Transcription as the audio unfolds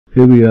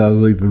Here we are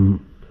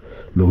leaving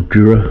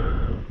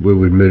Mildura, where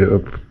we met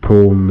up with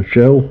Paul and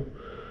Michelle.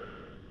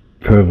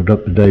 Travelled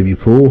up the day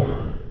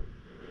before.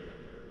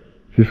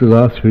 This is the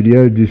last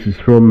video. This is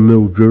from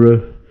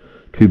Mildura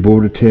to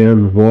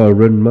Bordertown via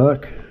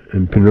Renmark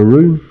and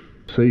Pinaroo.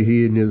 See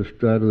here near the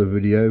start of the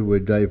video where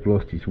Dave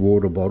lost his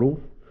water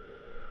bottle,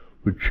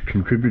 which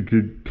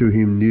contributed to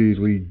him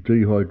nearly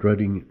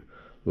dehydrating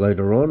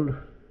later on.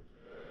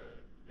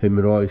 Him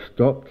and I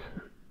stopped.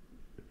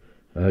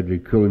 I had to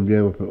cool him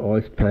down with an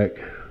ice pack,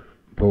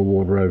 pour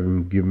water over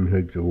him, give him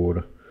heaps of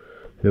water.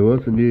 There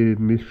was a near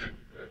miss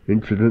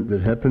incident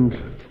that happened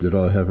that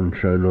I haven't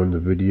shown on the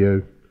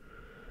video.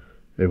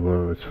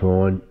 Everyone was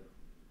fine,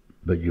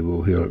 but you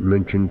will hear it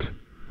mentioned.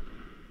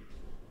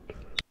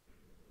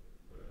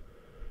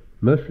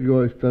 Most of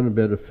you guys done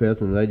about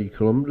 1,080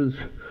 kilometres.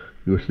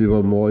 You'll see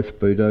on my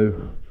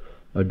speedo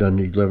I done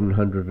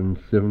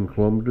 1,107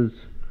 kilometres,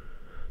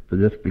 but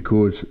that's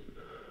because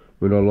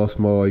when I lost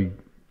my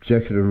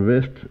jacket and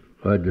vest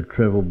I had to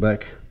travel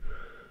back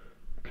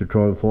to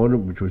try and find it,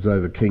 which was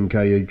over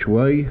 10k each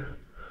way.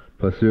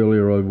 Plus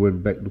earlier I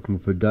went back looking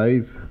for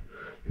Dave,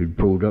 who'd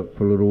pulled up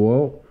for a little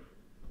while.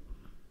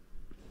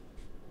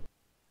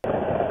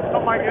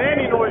 Not making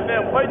any noise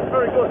now, please.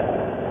 Very good.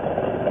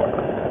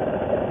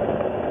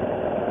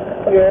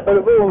 Yeah, but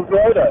it will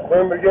later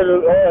when we get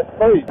at higher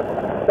speed.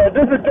 So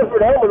this is a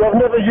different helmet. I've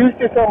never used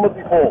this helmet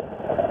before.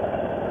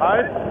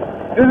 Hey?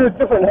 This is a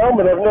different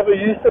helmet. I've never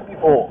used it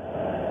before.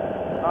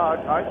 Oh,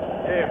 okay.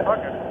 Yeah,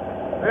 fucking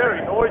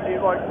very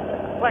noisy, like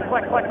clack,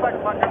 clack, clack, clack,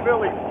 fucking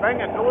really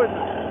banging noises.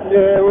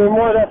 Yeah, we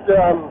might have to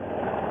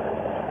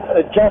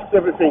adjust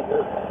everything.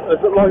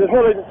 It's not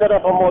even set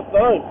up on my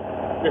phone,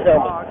 this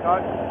helmet. Oh, okay.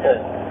 Yeah.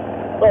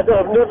 But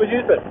I've never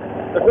used it.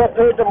 It's not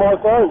paired to my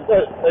phone,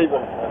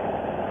 even.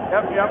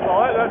 Yep,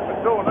 right, that's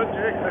for doing it.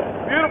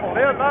 It's beautiful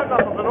now, no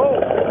nothing at all.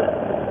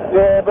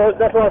 Yeah, but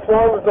that's what's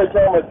wrong with these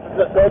helmets.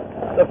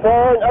 The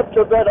flying up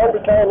to about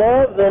 100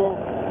 km/h, then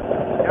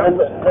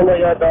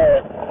they go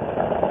bad.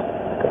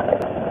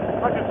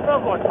 Fucking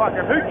smells like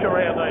fucking hooch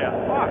around there.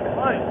 Fuck,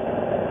 mate.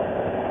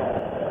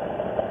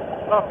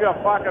 Stuff your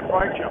fucking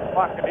brakes, you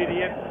fucking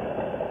idiot.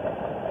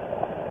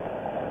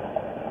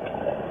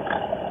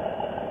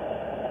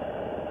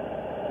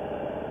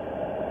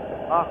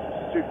 Ah,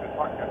 stupid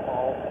fucking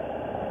hole.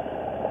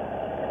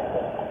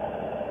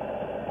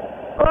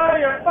 Oh,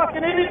 you're a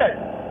fucking idiot!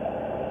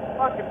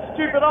 Fucking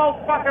stupid old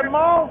fucking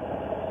mole!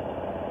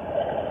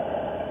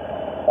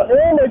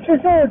 Yeah, mate, she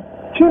said,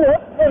 chin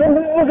up, but I'm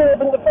looking up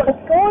in the fucking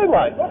sky,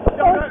 mate. What the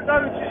fuck?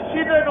 No,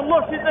 she didn't even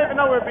look, she didn't even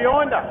know we're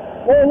behind her.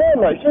 Well, no,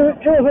 mate, she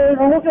wasn't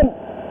even looking.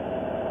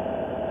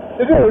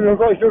 She didn't even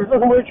look like she was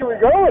looking where she was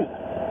going.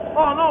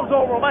 Oh, no, I was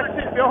all relaxed,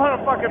 sitting behind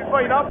her, fucking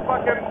feet up,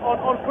 fucking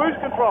on cruise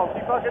control.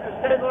 She fucking just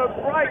standing on her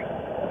brakes.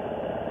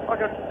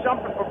 Fucking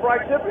jumping for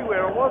brakes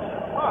everywhere it was.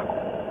 Fuck.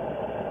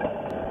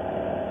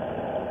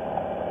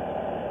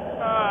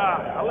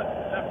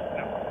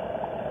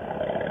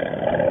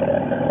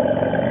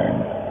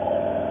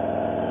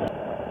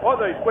 What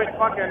these wet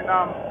fucking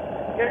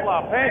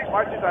Kevlar pants,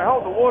 mate, they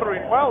hold the water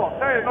in well. I'll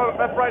tell you, not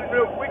evaporating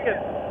real quick, it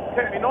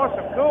kept me nice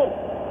and cool.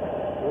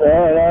 No,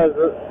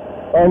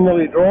 I'm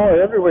nearly dry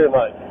everywhere,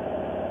 mate.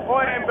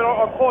 I am, but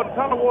I poured a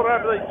ton of water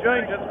over these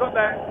jeans. It's got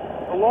the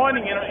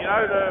lining in it, you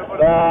know.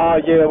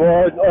 Yeah,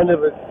 well, I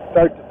never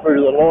soaked it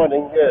through the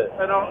lining, yeah.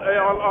 And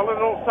I let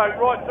it all soak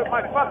right through,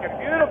 mate, fucking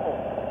beautiful.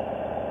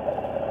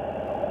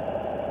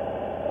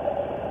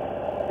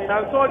 You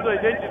know, the sides of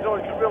these engines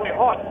always get really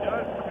hot, you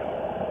know.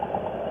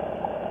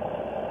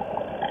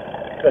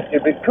 That's a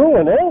bit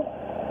cooler now.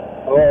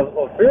 Well,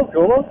 I feel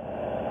cooler.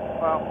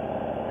 Well,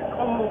 it's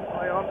cool,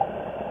 hang on.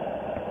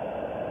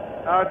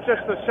 It's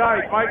just the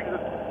shade, mate,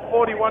 'cause it's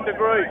 41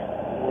 degrees.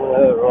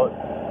 Yeah, right.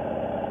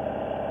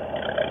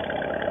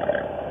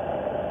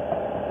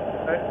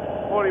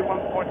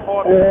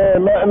 41.5. Yeah,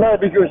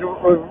 maybe because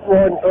we're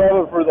riding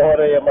forever through the hot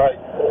air, mate.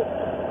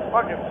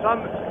 Fucking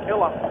sun, that's a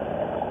killer.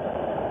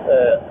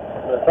 Yeah,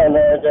 the sun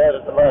ain't out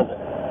at the moment.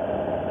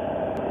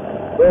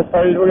 Well, I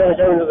suppose we're going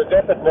to go into the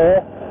depot now.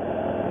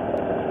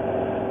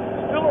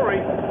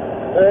 Distillery?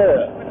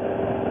 Yeah.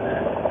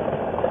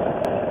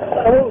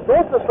 There's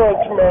lots of strong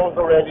smells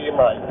around here,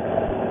 mate.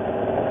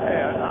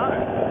 Yeah, I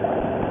know.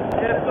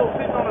 Yeah, it's still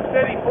sitting on a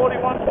steady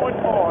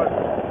 41.5.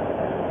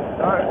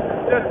 So,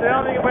 just the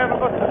only thing we haven't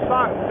got the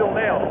sun till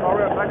now, so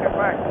we're going to take it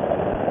back.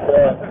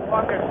 Yeah. The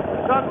fucking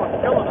sun was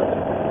killing us.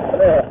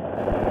 Yeah.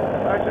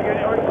 Actually,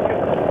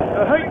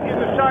 the heat in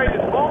the shade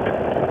is bombing.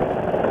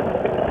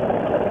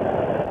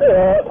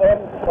 Yeah,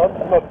 I'm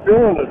not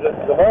feeling it at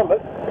the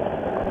moment.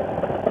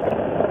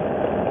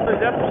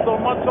 There's apples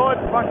on one side,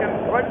 fucking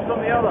grapes on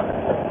the other.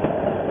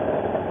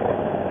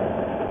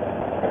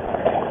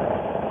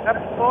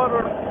 Apple cider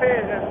and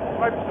pears and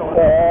grape cider.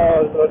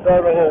 I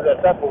don't reckon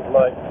that's apples,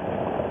 mate.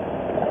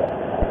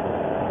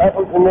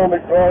 Apples are normally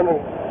grown in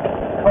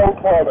cold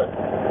climate.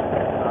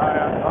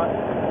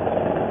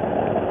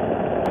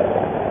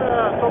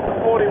 It's up to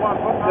 41.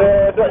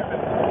 Yeah,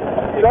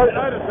 you don't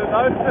notice it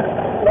though.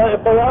 No,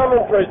 the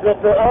almond trees,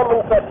 there's the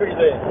almond factory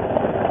there.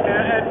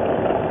 Yeah, and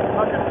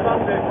fucking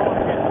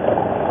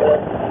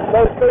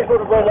would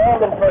have been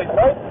almond trees,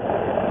 mate.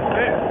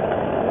 Yeah.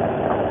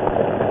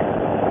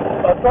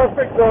 I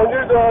suspect I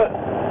knew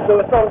there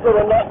was some sort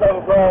of nut they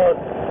were growing.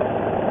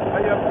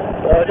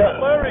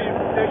 Blurry.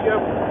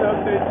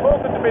 The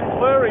talking's a bit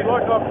blurry,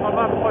 like I'm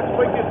not my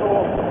speakers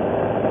or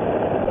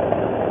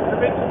a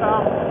bit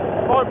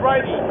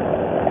vibrating.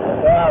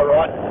 Ah,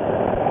 right.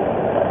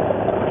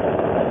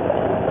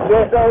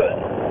 Yeah,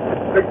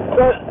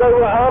 they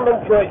were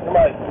almond trees,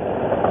 mate.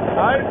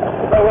 Hey?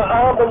 They were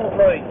almond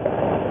trees.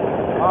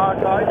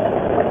 Okay.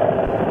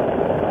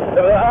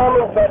 There was an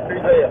almond factory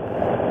there.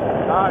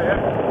 Ah, yeah.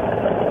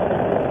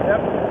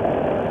 Yep.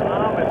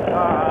 Almond.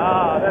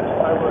 That's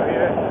what they were,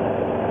 yeah.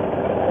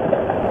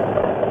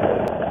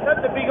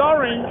 That's the big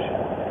orange.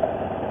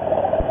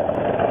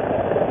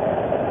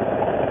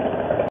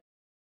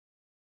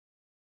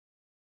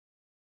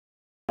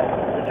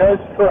 It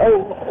goes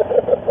through.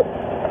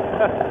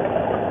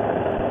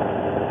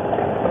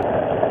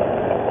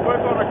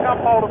 Work on a cup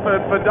holder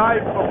for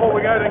Dave before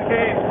we go to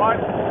Cairns,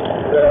 mate.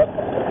 Yeah.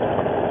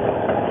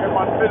 Get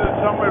one fitted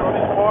somewhere on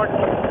his bike.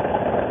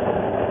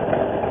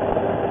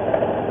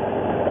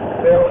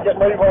 Yeah, we'll get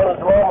me one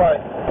as well,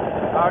 mate.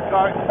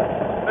 Okay.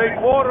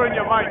 Need water in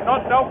you, mate,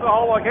 not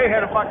alcohol like he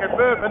had a fucking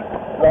bourbon.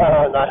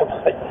 No, mate.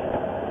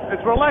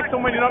 It's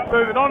relaxing when you're not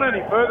moving on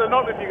any further,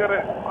 not if you've got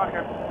a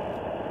fucking...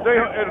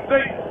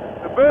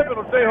 the bourbon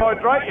will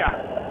dehydrate you.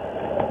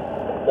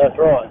 That's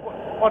right.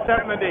 What's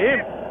happening to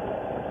him?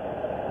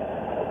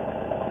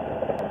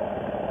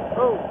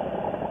 Oh.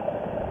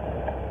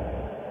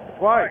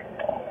 Wait.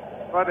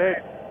 Right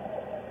ahead.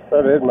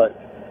 That is, mate.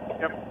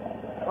 Yep.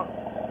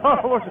 I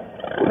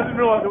didn't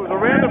realise it was a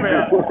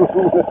roundabout.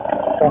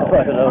 I'll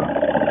take it up.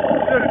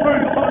 Just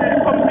moved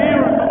up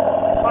here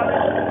and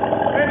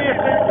any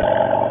attention.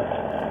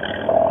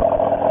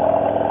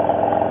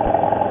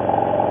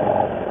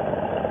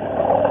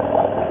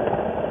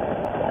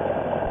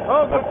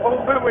 Oh, good,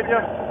 I'll be with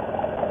you.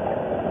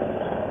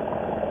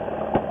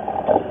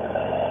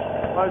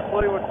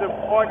 Mostly with the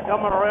bike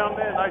coming around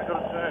there, they could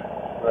have turned.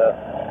 Yeah.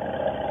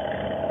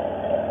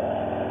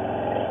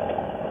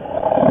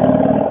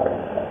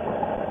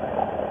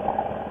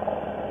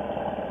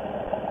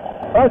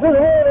 I see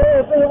the water,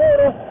 I see the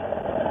water.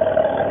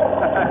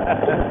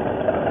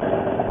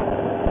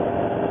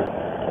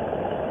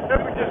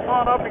 Temperature's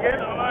gone up again,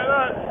 I know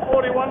that.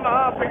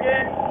 41.5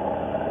 again.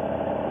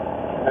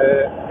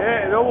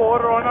 Yeah, the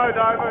water, I know,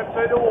 Dave, I can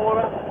see the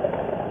water.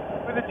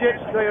 With the jet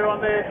ski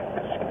on there,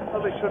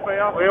 probably should be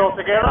up. We all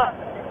together?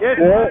 Yes.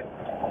 Yeah.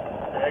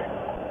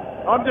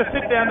 I'm just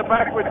sitting down the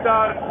back with Pete,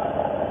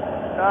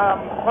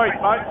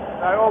 mate.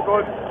 They're all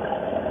good.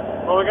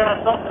 Well, we're going to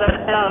stop that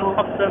town and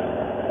look to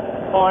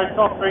buy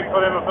soft drink for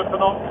them for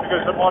tonight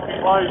because it might be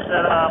closed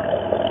at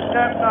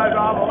no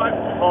drama, mate.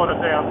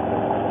 Bordertown.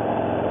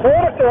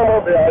 Bordertown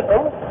will be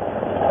open.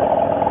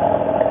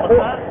 What's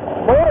that?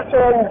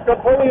 Bordertown's got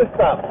plenty of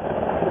stuff.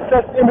 It's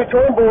just in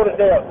between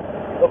Bordertown.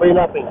 There'll be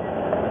nothing.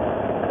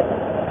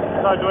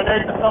 So do we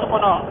need to stop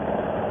or not?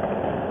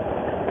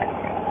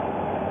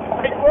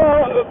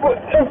 Well,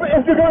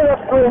 if you're going up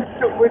to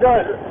we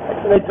don't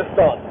need to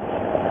stop.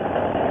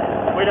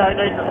 We don't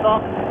need to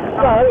stop?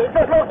 No,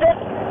 just look at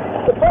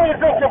the plenty of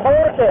drinks in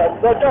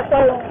Bordertown. They just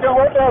don't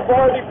want to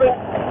buy anything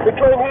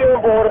between here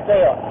and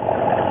Bordertown.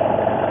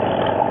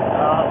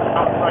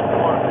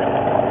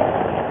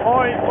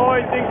 My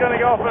thing's going to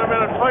go off in a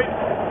minute, Pete.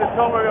 This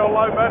time we've got a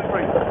low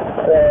battery.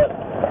 Yeah.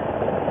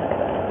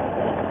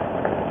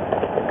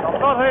 I'm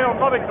not here, I'm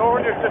not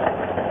ignoring you, just...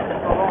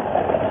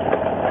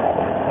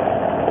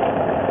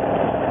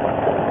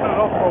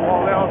 Off for a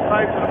while now, I've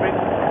saved it a bit.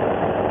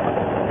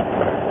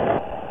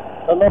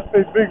 That must be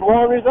big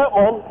worries, that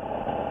one.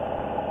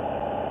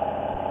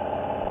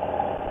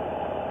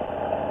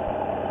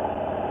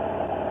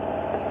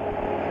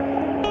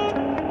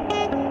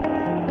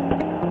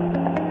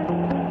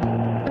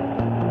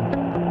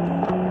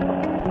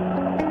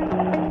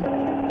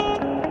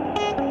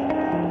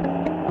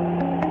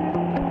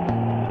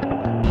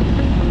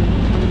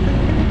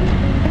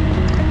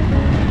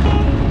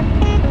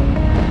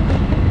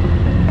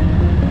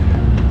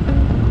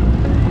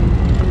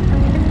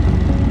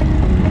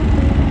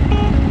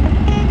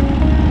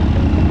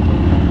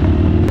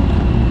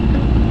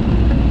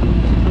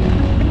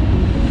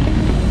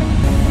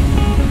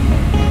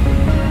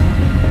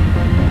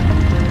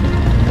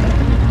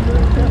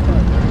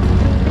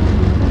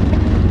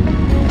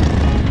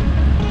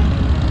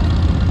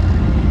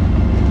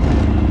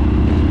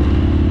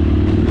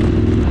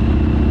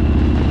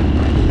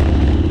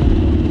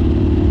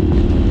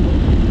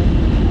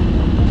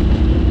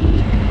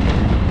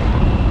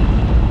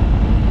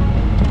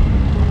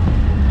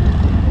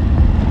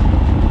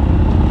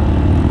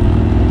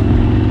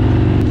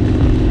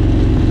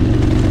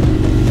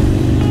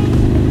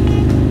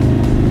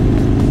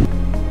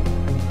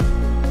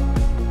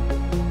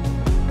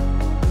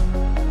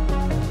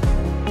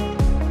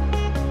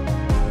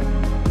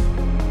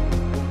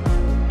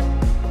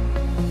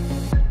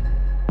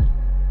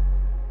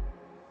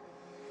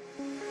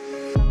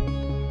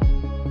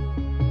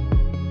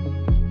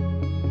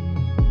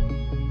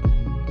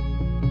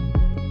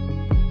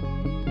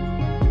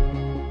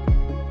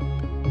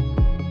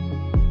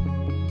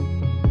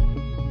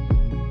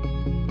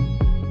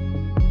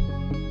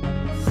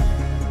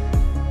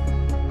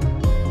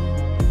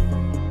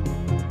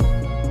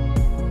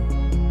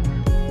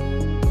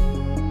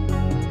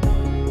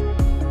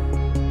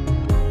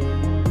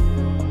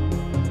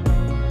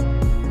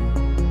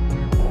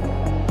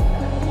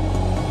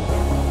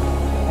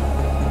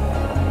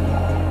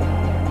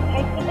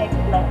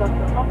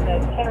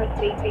 North Terrace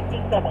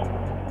B57.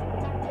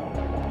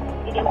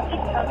 In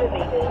 600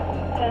 metres,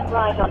 turn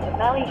right onto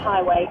Mallee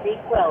Highway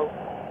B12.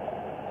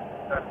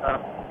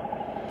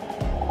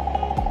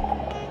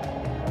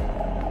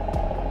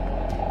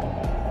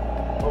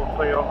 All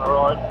clear on the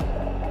right.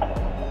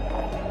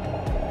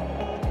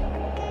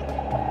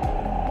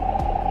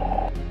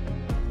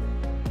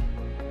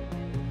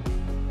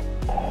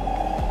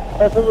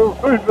 There's a little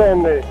food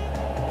van there.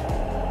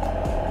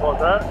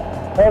 What's that?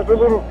 There's a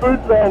little food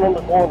van on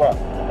the corner.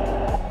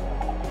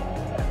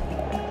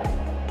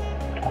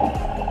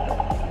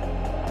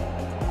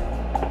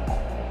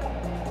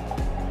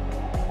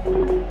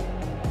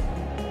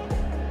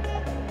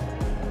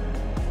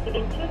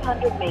 In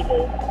 200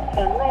 metres,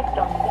 turn left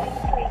on Main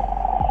Street.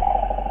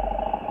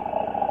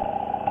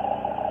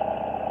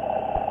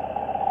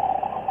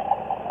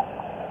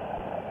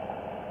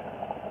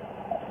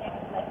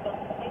 Next left on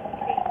Main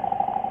Street.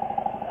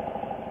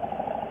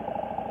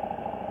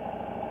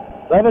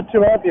 The other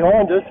two aren't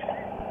behind us.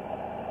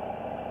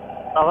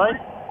 Are they?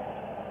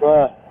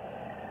 Right.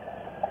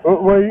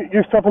 Were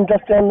you stopping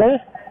just down there?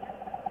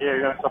 Yeah,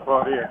 you're going to stop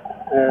right here.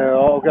 Yeah,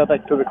 I'll go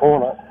back to the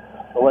corner.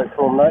 I'll wait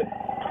for him, mate.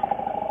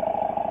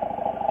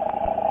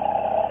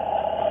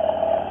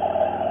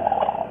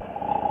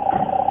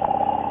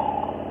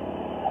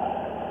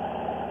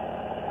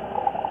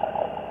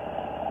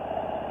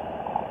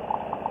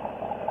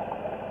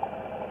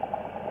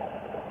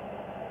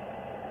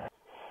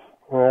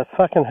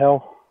 Fucking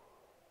hell.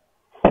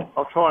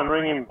 I'll try and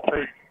ring him,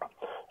 Pete.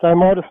 They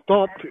might have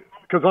stopped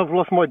because I've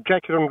lost my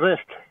jacket and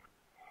vest.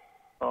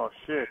 Oh,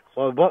 shit.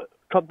 Well,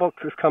 top box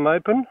has come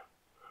open,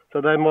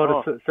 so they might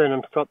have seen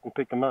them stop and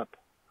pick them up.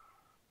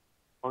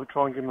 I'll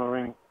try and give him a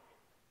ring.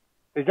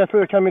 Is that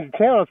where I came into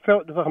town? I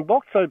felt the fucking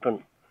box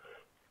open.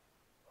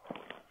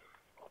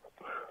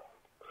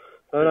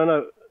 I don't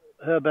know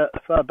how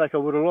far back I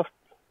would have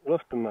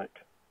lost them, mate.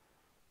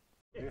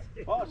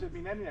 Oh, I said, me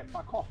nanny that,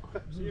 fuck off.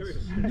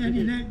 Serious.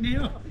 Nanny that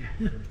now.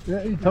 Yeah,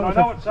 I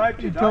know it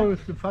saved you, he told don't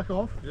us to fuck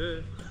off. Yeah.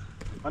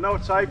 I know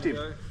it saved him.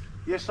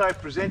 Yesterday I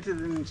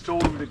presented and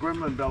installed him with a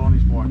gremlin bell on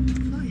his bike.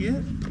 Oh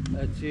yeah.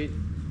 That's it.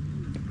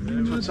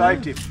 That's what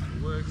saved him.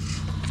 It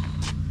works.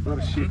 I've got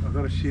a shit. Got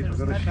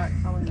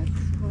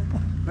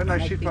no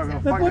shit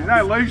fucking fucking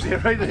no leaves there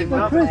either.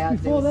 Nothing.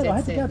 Before that I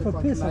had to go for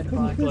a piss. I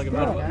couldn't piss You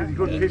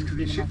couldn't piss because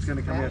your shit's going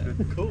to come out.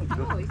 Cool.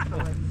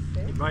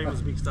 Your brain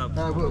was mixed up.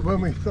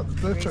 When we stopped the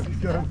first truck, he's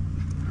going,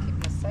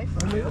 I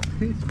need a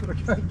piss, but I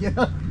can't get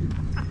up.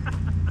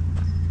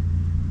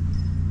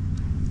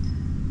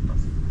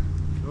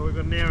 Well, we've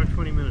got an hour and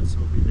 20 minutes, so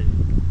we'll be there.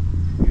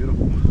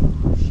 Beautiful.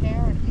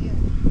 Shower and ear.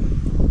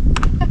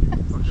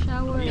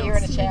 Shower. Ear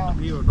and a shower.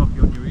 Ear will knock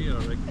you on your ear, I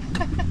reckon.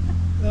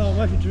 Oh, I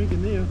won't be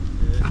drinking now.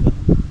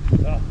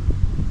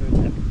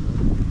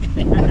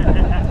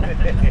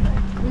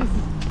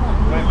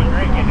 When we're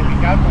drinking, if you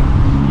go for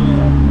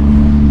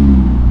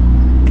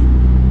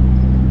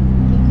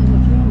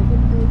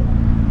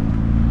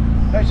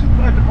They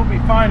supposed to put me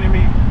phone in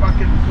me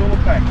fucking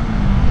cooler pack.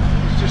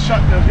 It's just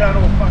shut, it was going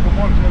all fucking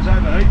once and it was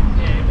overheat.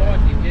 Yeah,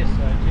 mine did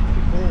yesterday, just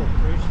before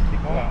Bruce.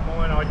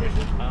 Mine, I just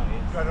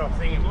got it off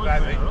thing and it was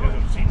overheat because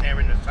it was sitting there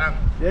in the sun.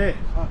 Yeah,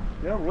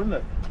 yeah, wouldn't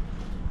it?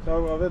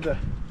 So I've had to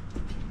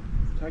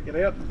take it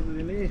out and put it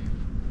in here.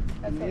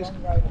 That's a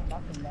long road of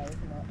nothing though,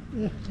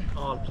 isn't it?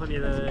 Oh, plenty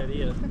of that out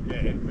here.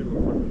 Yeah.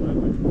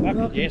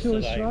 Fucking to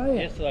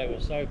Australia. yesterday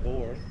was so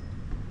boring.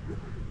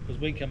 Because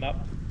we come up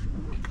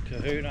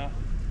Kahuna,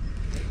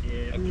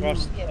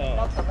 across, Yeah, but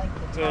not the length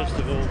of time. first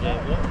of all,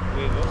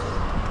 where was it?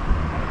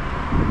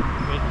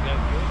 Where'd we go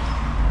first?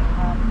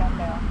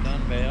 Gunbow.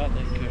 Dunbow,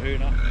 then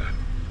Kahuna,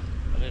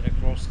 and then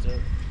across to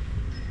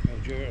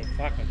Mildura, and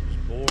fucking it was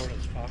boring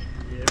as fuck.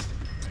 Yeah.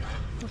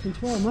 Fucking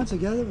 12 months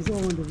ago that was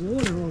all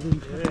underwater, all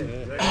them.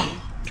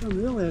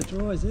 Unreal how it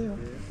dries out.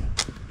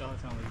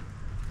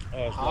 I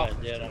was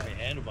laying down on my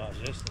handlebars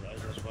yesterday,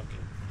 that's fucking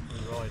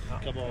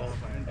come on.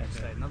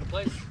 Stay another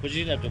place. Because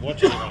you didn't have to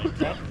watch it on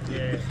front.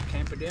 Yeah.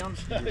 Camper down.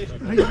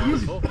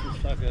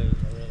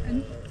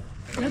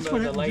 That's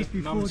what happened just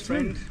before mum's too.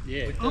 friend.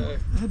 Yeah. I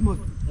had my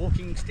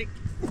Walking stick.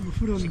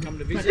 foot on She the come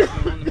to back visit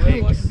and on the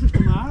leg, motorbike.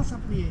 lifting my ass up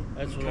in the air.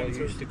 That's what I Came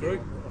through used to the do.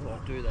 group. I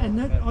do that. And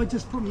that, I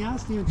just put my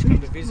ass down too. Come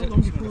to visit. Not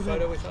long She wanted a before photo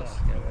that. with us.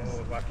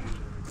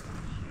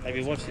 Have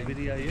you watched the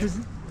video yet? Because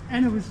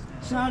Anna was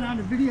showing on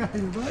the video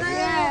and was like, I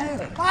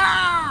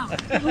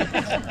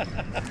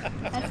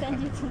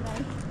send you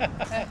tonight. I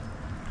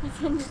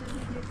send you the video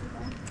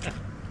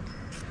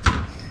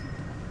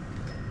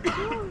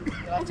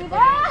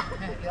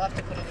You'll have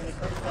to put it in the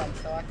group one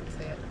so I can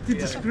see it. did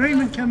the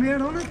screaming come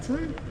out on it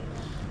too?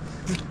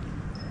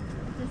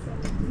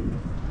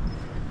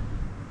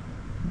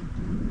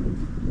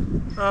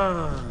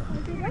 I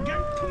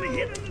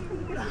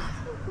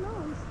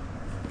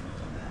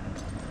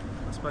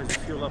suppose you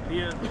fuel up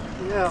here.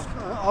 Yeah,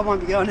 I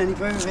won't be going any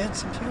further without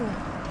some fuel.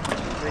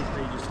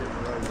 BP just hit the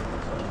road.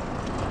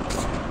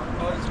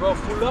 Oh, it's well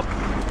full up.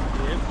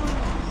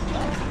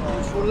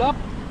 Yeah. Full up.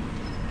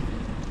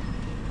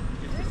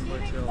 You've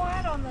been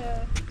quiet on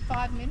the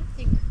 5-minute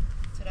thing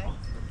today.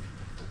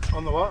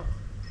 On the what?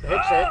 The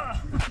headset?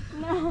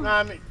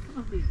 No, it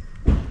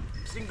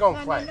didn't go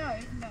on flat. No.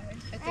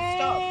 It just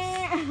stops.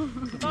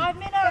 5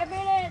 minutes. 5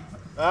 minutes.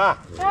 Ah.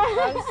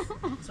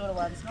 Those sort of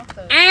ones, not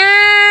the...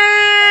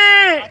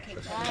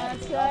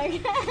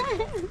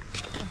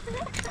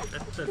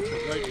 That's a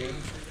great one.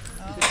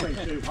 It's been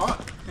too hot.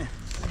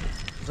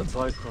 There's a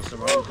bloke across the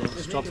road there,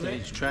 stopped at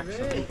his tracks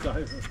and looked over.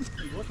 Is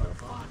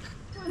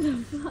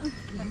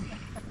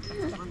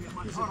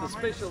it the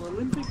Special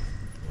Olympics?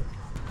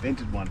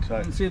 Entered one, so.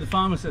 And see the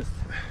pharmacist.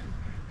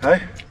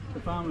 Hey? The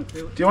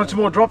pharmacist. Do you want some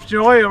more drops,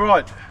 Joy? You're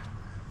right.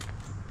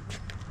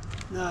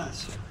 No,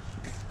 it's,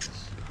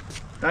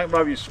 Don't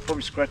rub, you're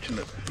probably scratching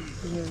it.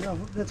 yeah, no,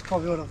 that's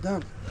probably what I've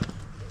done.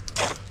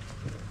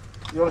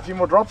 You want a few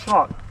more drops,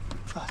 right?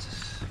 I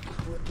just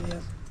put it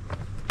down.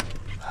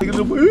 Take a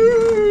little.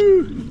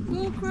 Ooh.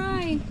 We'll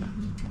cry.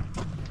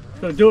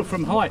 Got to do it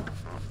from height.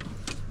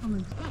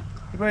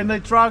 Anybody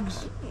need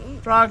drugs?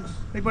 Drugs?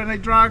 Anybody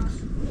need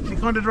drugs? Any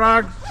kind of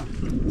drugs?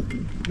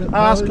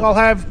 Ask, I'll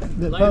have.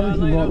 That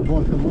pharmacy might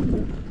buy some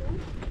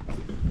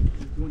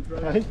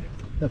off. Hey?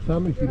 That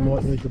pharmacy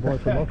might need to buy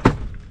some off.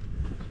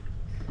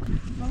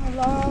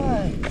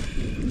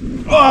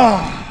 Oh,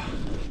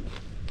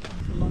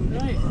 A long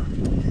day.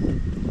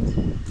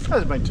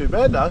 hasn't been too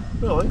bad though,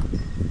 really.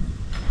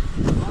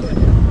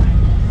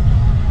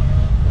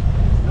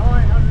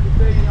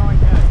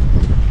 939k.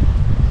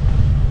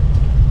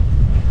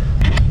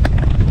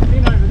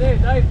 In over there,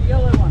 Dave, the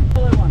yellow one.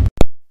 Yellow one.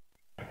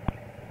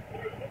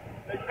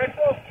 Big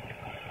petrol.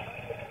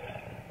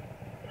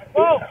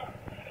 Whoa!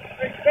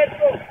 Big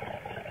petrol.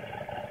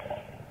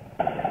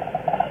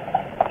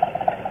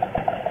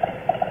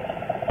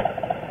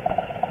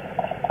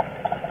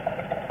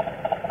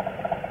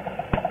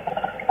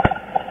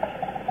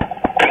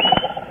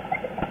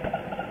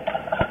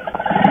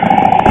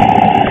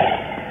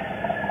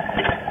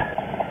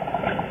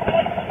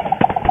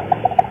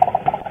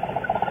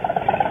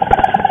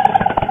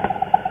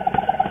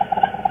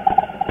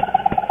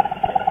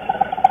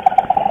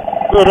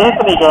 Where'd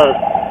Anthony go?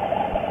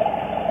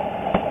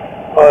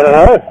 I don't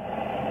know.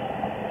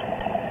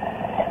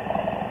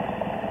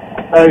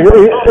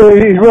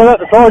 He's run up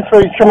the side, so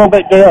he's coming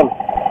back down.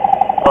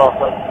 Oh,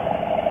 okay.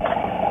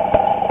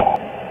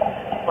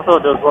 I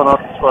thought there was one up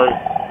this way.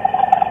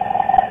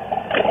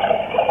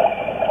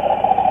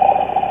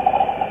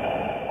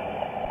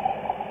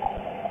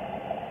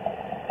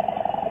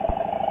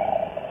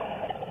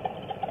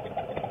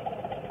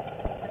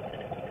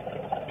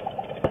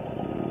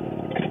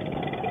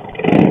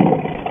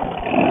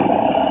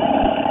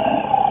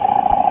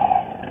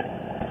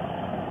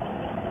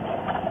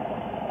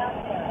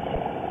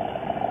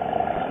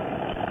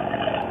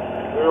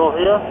 You all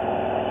here?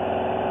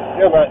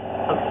 Yeah, mate.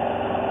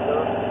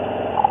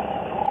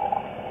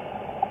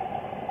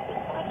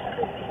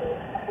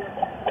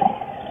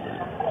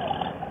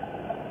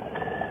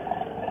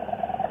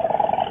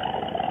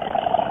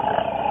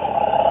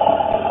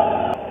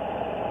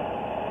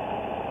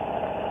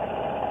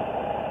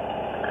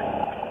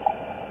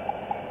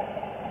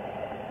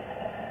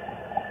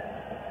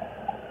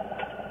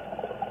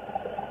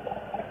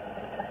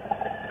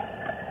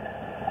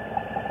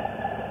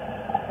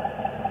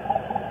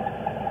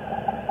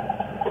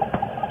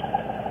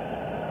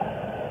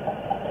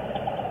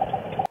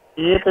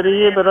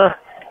 Yippity-yippity.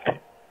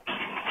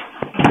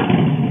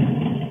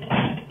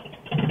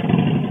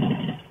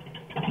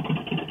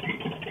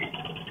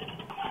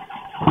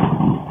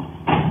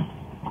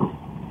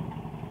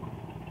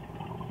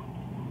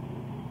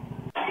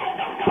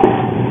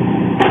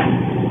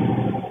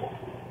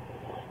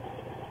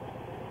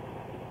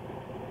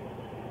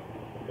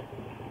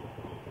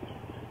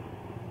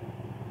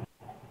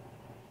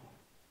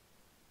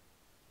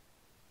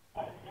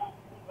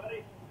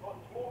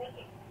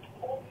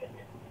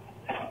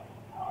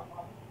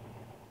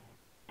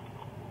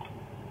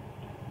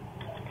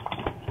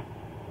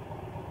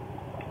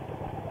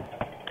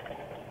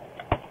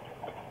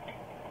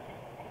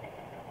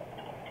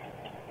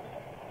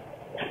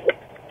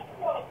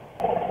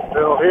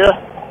 Bill here?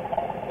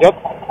 Yep.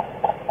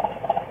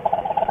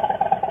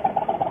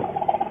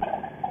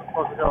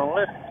 What's it going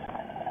left?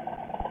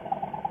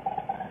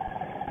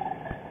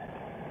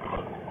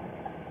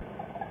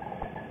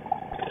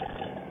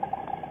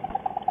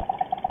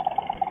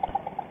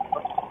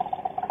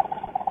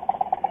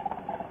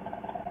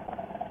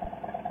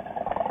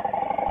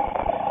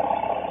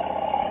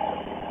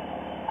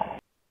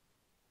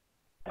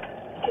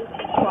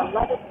 Continue on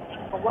Levitt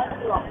for 1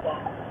 kilometre.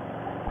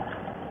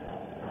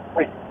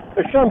 Wait,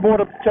 there's some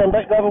Bordertown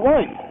back the other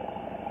way.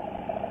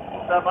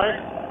 What's that, mate?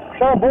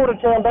 Some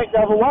Bordertown back the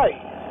other way.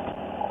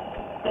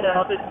 Yeah,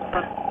 I did.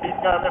 He's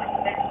going left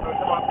next to it.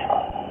 Come on,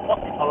 what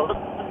you followed it?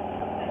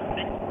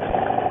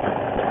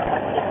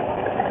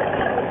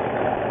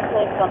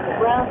 Left on the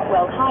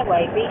Brownswell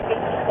Highway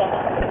B57.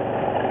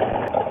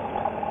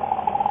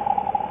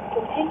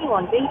 Continue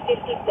on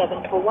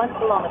B57 for 1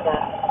 kilometre.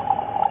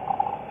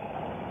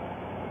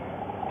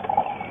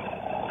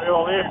 Are you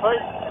all here,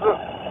 mate? Look.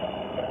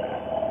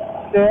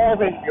 Yeah, I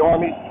think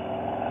behind me.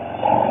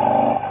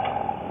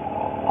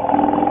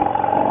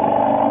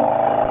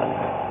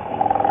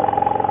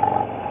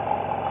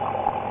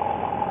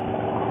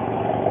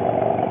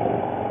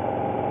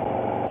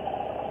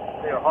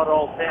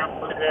 old town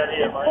split out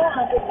here, In mate.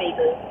 400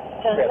 metres,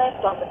 turn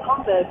left onto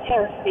Homburg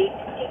Terrace, speed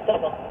 57.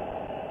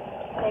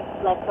 Next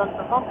left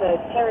onto Homburg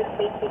Terrace,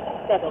 speed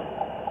 57.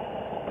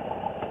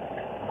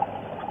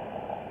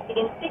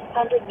 In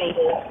 600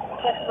 metres,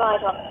 turn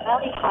right on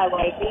Valley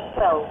Highway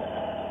B12.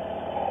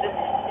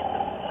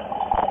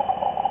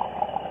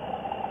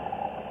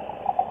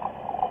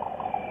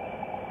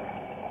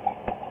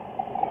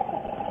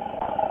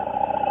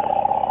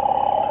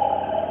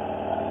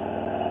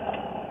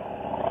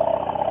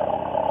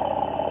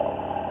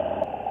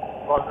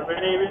 Was it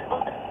really even?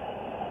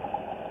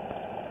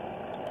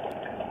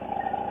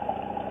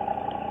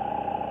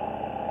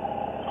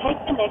 Take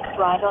the next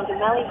right onto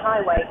Valley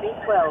Highway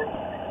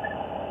B12.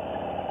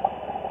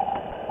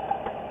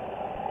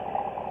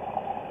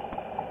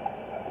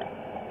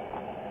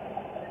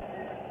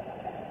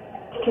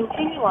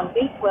 Continue on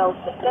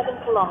B12 for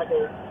 7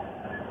 kilometres.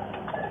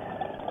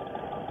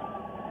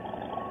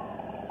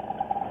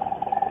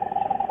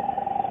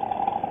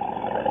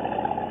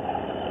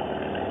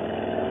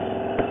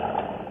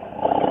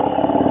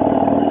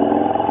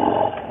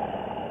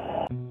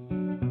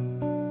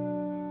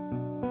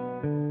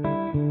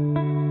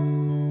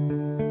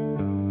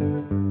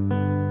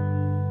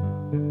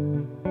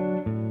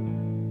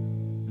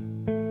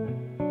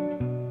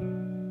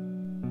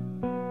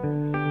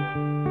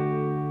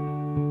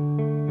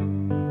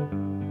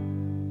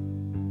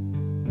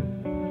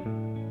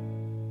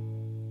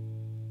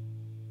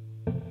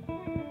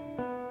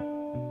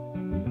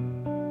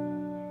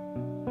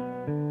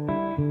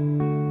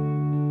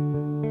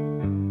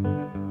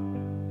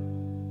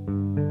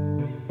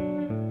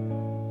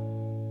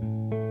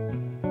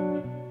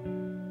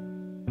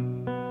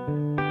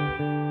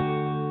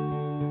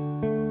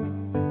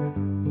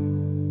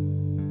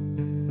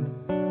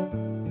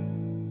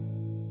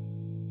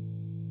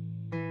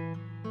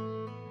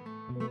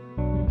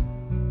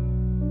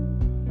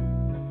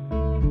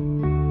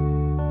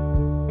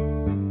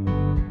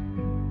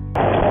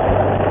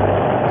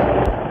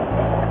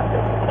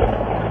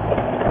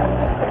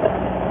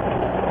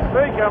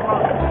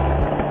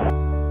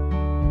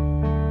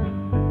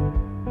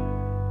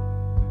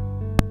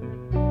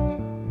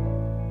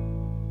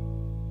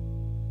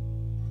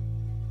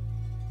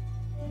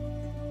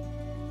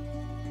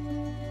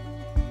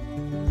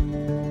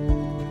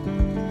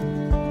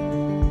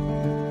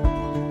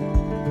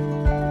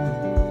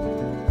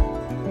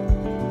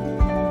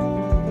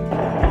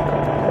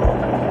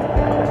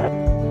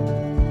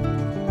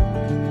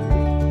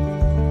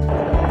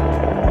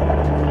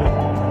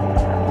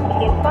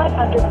 In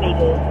 500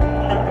 metres,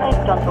 turn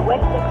left onto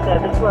Western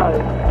Service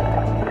Road.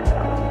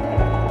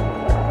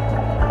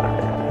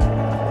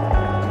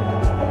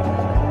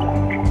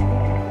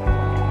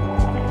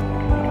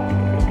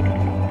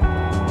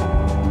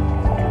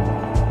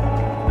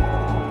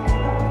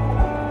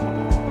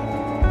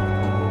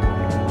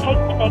 Take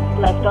the next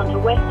left onto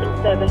Western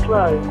Service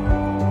Road.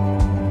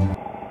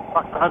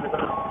 Fuck, I hope it's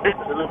a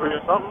pizza delivery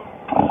or something.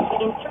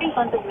 In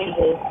 300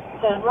 metres,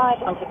 turn right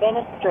onto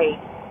Bennett Street.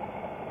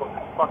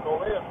 Fuck all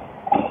there.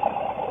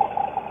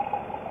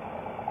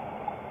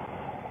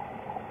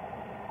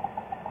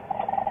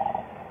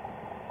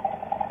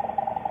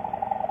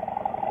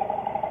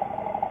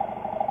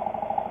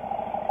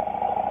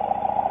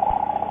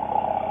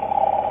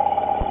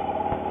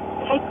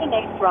 Take the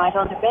next right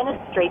onto Bennett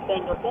Street,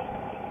 then you'll get.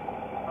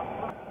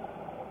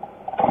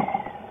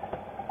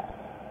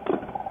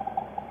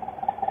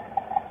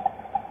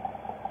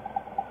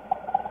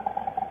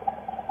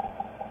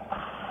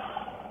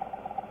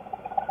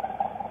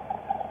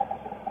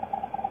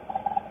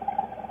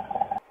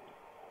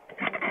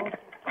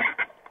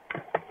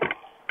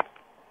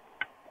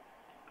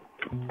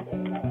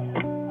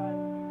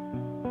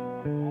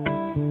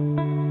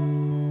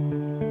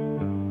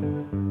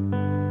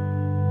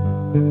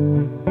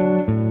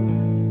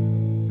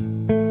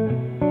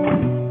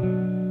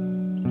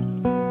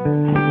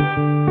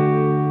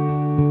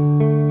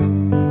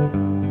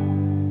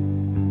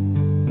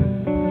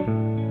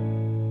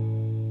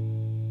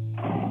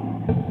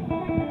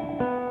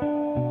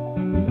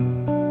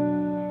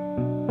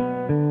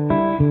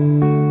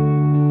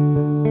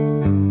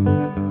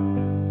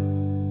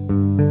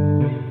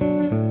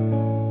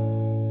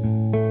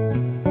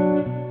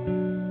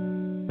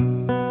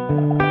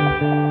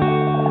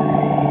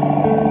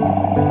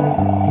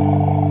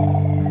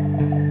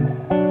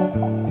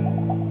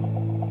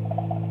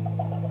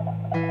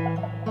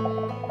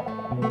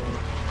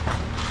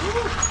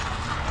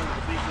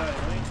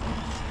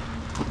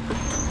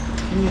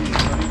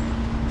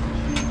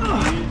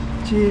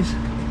 Cheers.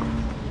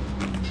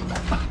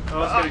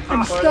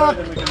 I'm stuck.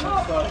 Then we can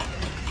start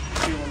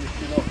peeling this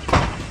shit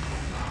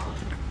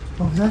off.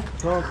 What was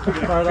that? Well, quick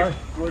photo.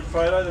 Group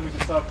photo, then we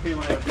can start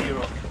peeling our beer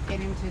off. Get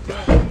him to do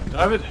it.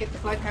 David? Get the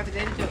bloke over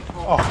there to do it for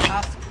Oh.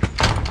 us.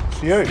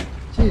 It's you.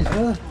 Cheers,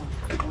 brother.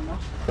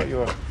 Got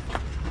you a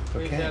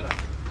Okay.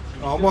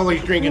 Oh, while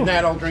he's drinking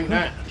that, I'll drink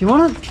that. Do you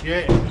want it?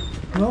 Yeah.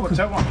 Welcome. What's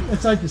that one?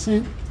 It's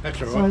 8%.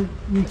 That's all So right.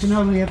 you can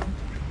only have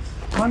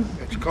one,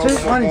 It's two, cold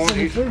one one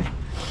instead of two.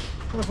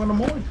 What one of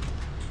mine?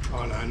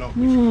 Oh no, not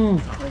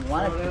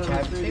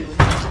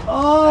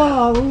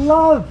Oh, I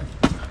love.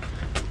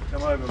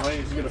 Come over, mate.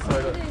 Let's get a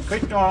photo.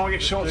 Quick, go on, we'll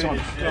get shorts on.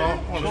 Go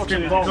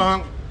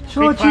on.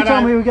 Shorts, you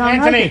told me we were going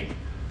Anthony, naked.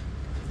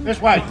 this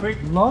way. Quick.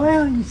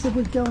 Liar, you said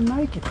we'd go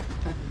naked.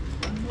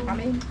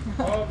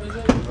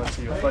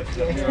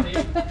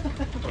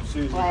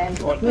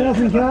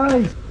 Thousand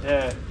guys.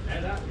 Yeah.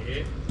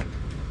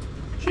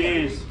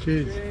 Cheers.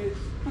 Cheers.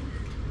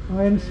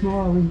 I am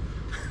smiling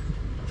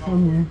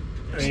somewhere.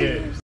 Yeah.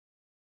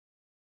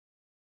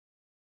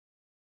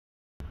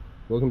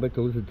 Welcome back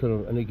to Lizard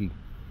Tunnel Aniki.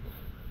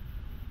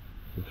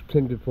 It's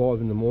 10 to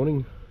 5 in the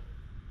morning.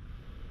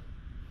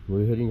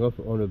 We're heading off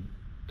on a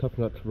Tuff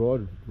Nuts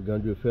ride. We're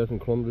going to do 1,000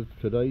 kilometres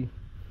today.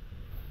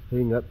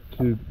 Heading up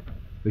to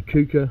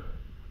Echuca,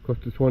 across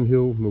this one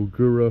hill,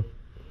 Mildura.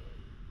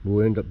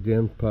 We'll end up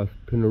down past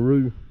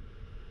Pinaroo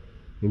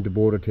into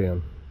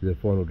Bordertown, their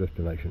final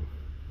destination.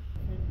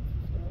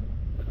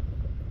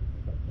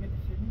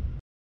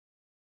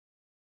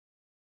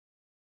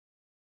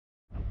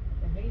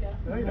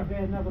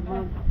 Another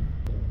month.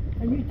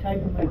 Are you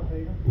taping that,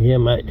 Peter? Yeah,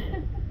 mate.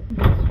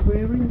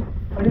 Swearing?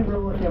 I never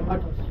realised how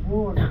much I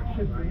swore. It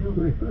should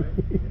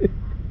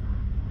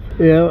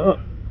be Yeah,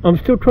 I'm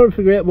still trying to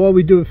figure out why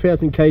we do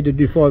 1,000k to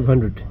do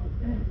 500.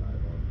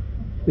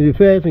 We do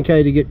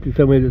 1,000k to get to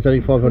somewhere that's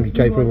only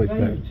 500k from West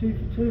Coast. 2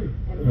 for 2.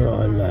 Oh,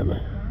 I know,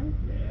 mate.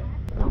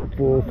 400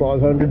 or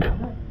 500.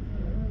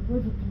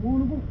 Where's it,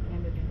 Warrnambool?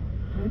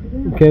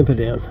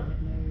 Camperdown.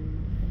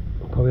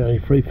 Probably only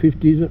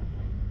 350, is it?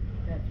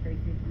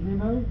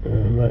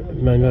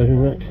 No note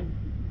in that.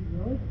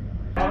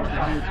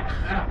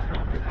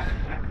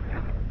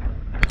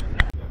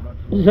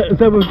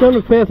 So we've done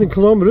 1,000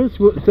 kilometres,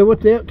 so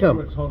what's the outcome?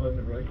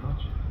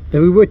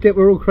 Have we worked out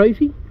we're all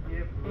crazy?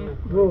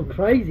 We're all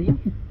crazy.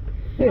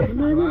 Yeah,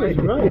 no, that's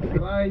right. You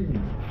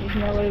didn't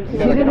have a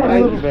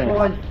little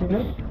slice in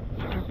it.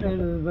 That would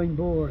have been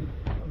boring.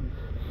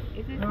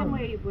 Is there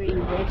somewhere where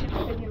you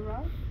register when you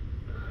ride?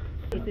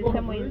 Is there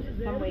somewhere you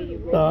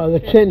register? The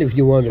 10 if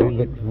you want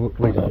to, but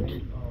we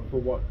don't. For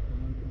what?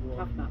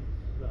 Tuff Nuts.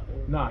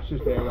 No, it's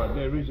just our ride.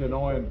 There is an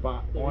iron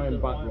butt ride,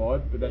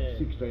 but that's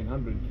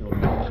 1,600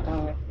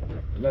 kilometres.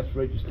 And that's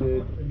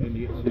registered and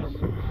you get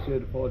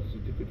certified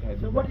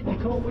certificate. So what do you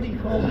call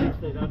this?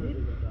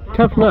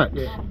 Tuff Nuts.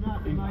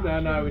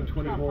 No, in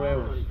 24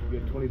 hours. You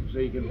get 20%, so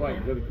you can break.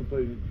 You've got to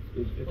complete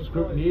it's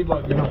scrutineered,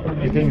 like you're not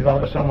putting your things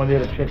on someone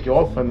there to check you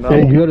off. And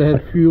you've got to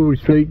have fuel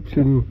receipts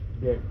and...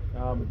 Yeah,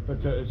 but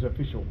it's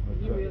official.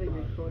 You really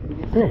recording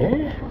this?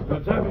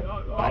 But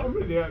I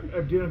really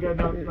do you go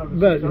another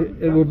But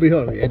it will be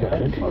on the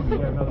edit. I'll go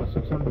another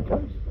 600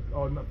 k's.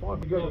 Oh, no,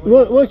 5 go.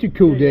 Once you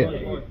cool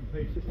down,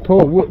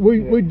 Paul,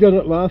 we'd done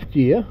it last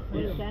year.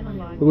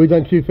 We'd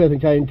done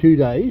 2,000k in 2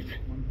 days.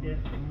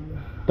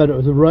 But it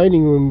was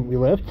raining when we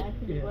left.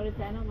 What is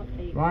that?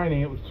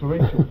 Raining, it was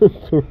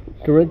torrential.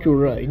 Torrential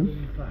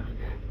rain.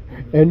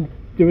 And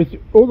there was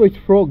all these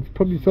frogs,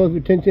 probably the size of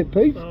a 10-cent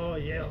piece. Oh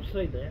yeah, I've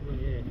seen that.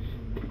 Yeah.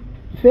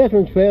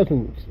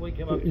 Thousands. We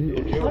come up to the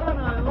I don't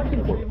know, I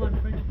can see one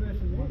French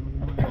person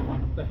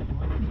there. What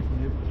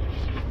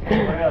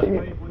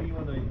do you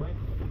want to eat, mate?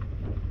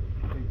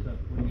 Pizza.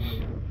 What do you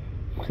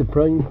want?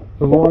 Supreme,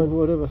 Hawaiian,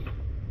 whatever.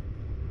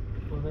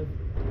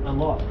 A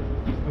lot.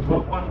 We've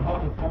got one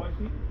hot and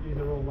spicy. These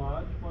are all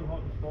large. One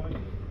hot and spicy.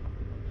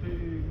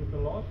 2 with a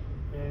lot.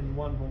 And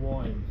 1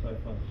 Hawaiian so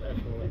far. That's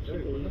all I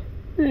do.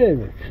 Yeah,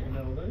 And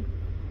that'll do.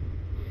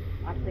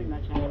 I pretty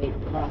much only eat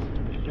the last.